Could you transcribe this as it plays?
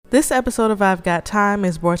This episode of I've Got Time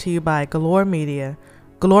is brought to you by Galore Media.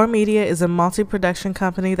 Galore Media is a multi-production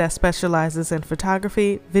company that specializes in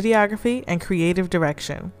photography, videography, and creative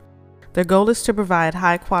direction. Their goal is to provide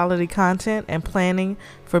high-quality content and planning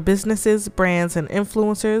for businesses, brands, and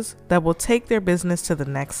influencers that will take their business to the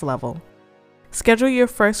next level. Schedule your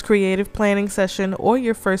first creative planning session or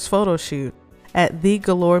your first photo shoot at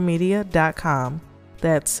thegaloremedia.com.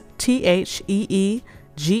 That's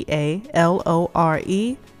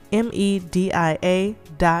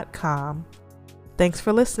TheGaloremedia.com. Thanks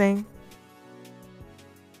for listening.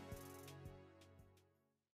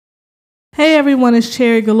 Hey everyone, it's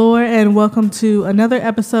Cherry Galore and welcome to another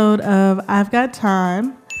episode of I've Got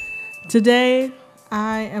Time. Today,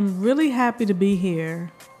 I am really happy to be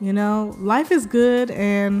here. You know, life is good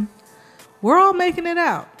and we're all making it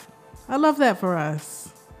out. I love that for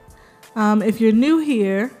us. If you're new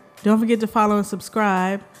here, don't forget to follow and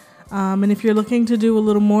subscribe. And if you're looking to do a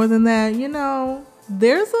little more than that, you know,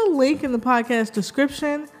 there's a link in the podcast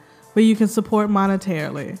description where you can support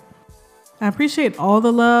monetarily. I appreciate all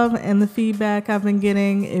the love and the feedback I've been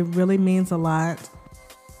getting. It really means a lot.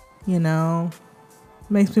 You know,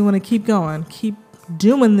 makes me want to keep going, keep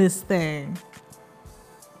doing this thing.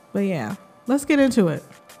 But yeah, let's get into it.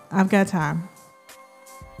 I've got time.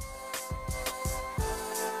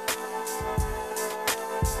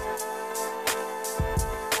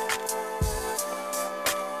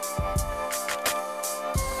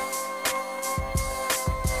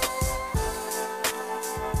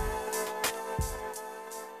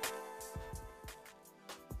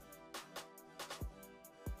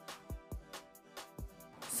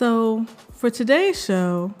 So for today's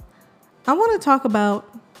show, I want to talk about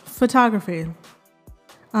photography.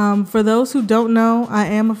 For those who don't know, I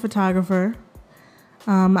am a photographer.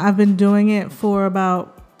 I've been doing it for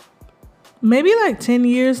about maybe like 10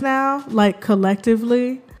 years now, like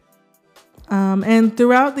collectively. And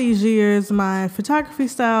throughout these years, my photography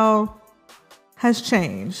style has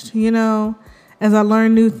changed, you know, as I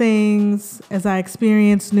learn new things, as I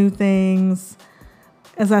experience new things,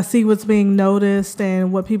 as I see what's being noticed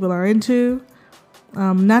and what people are into.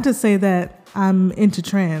 Not to say that I'm into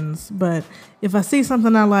trends, but if I see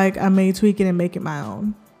something I like, I may tweak it and make it my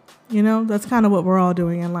own. You know, that's kind of what we're all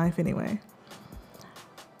doing in life anyway.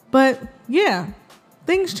 But yeah,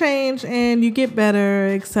 things change and you get better,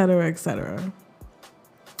 etc., etc.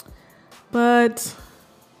 But,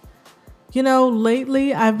 you know,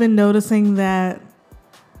 lately I've been noticing that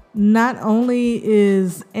not only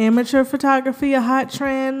is amateur photography a hot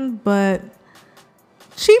trend, but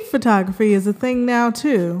cheap photography is a thing now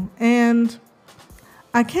too. And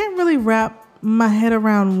I can't really wrap my head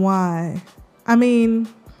around why. I mean,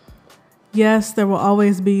 yes, there will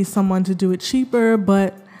always be someone to do it cheaper,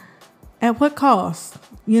 but at what cost?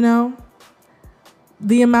 You know,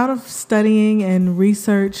 the amount of studying and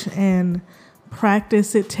research and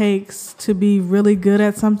practice it takes to be really good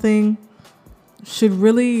at something should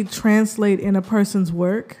really translate in a person's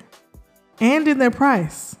work and in their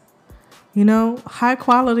price. You know, high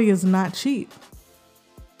quality is not cheap.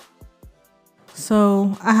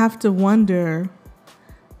 So I have to wonder,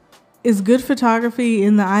 is good photography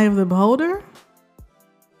in the eye of the beholder?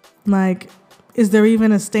 Like, is there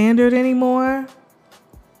even a standard anymore?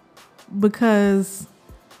 Because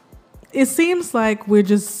it seems like we're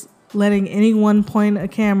just letting anyone point a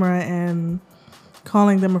camera and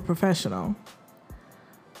calling them a professional.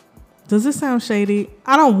 Does this sound shady?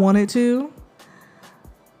 I don't want it to.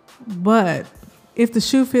 But if the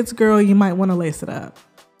shoe fits, girl, you might want to lace it up.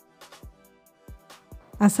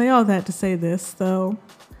 I say all that to say this, though.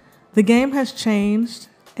 The game has changed,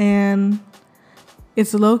 and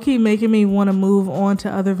it's low-key making me want to move on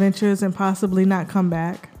to other ventures and possibly not come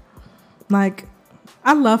back. Like,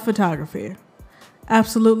 I love photography.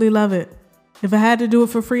 Absolutely love it. If I had to do it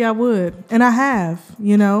for free, I would. And I have,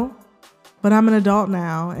 you know. But I'm an adult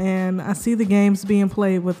now, and I see the games being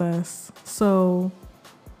played with us. So,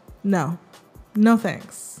 no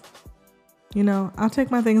thanks. You know, I'll take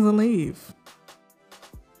my things and leave.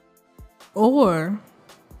 Or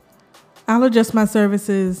I'll adjust my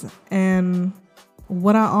services and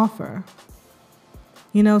what I offer.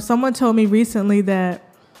 You know, someone told me recently that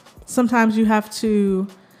sometimes you have to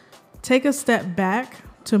take a step back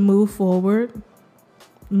to move forward,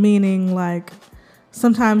 meaning like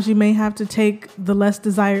sometimes you may have to take the less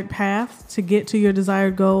desired path to get to your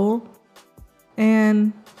desired goal.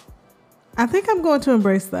 And I think I'm going to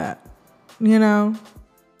embrace that. You know,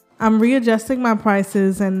 I'm readjusting my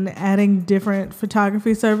prices and adding different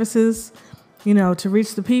photography services, you know, to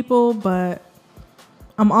reach the people, but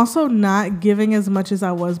I'm also not giving as much as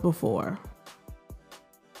I was before.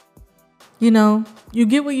 You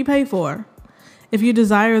get what you pay for. If you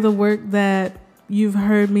desire the work that you've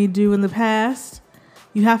heard me do in the past,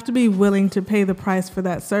 you have to be willing to pay the price for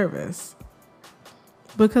that service.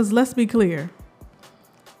 Because let's be clear,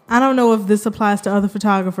 I don't know if this applies to other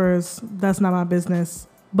photographers. That's not my business.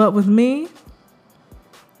 But with me,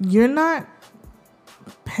 you're not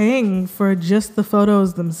paying for just the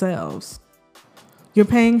photos themselves. You're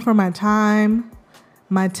paying for my time,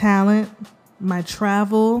 my talent, my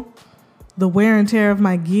travel, the wear and tear of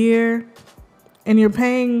my gear, and you're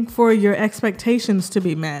paying for your expectations to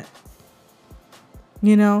be met.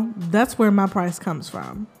 That's where my price comes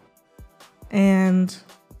from. And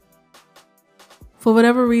for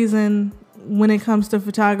whatever reason, when it comes to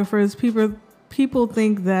photographers, people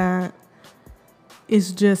think that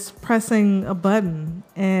it's just pressing a button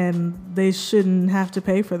and they shouldn't have to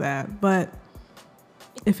pay for that. But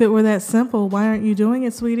if it were that simple, why aren't you doing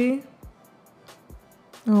it, sweetie?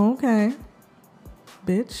 Oh, okay,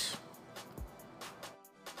 bitch.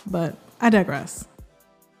 But I digress.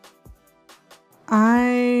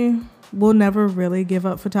 I will never really give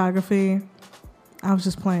up photography. I was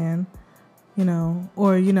just playing, being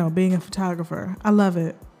a photographer. I love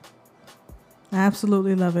it. I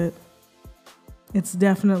absolutely love it. It's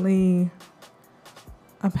definitely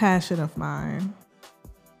a passion of mine.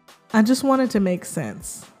 I just want it to make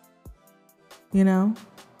sense.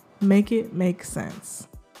 Make it make sense.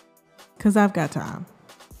 'Cause I've got time.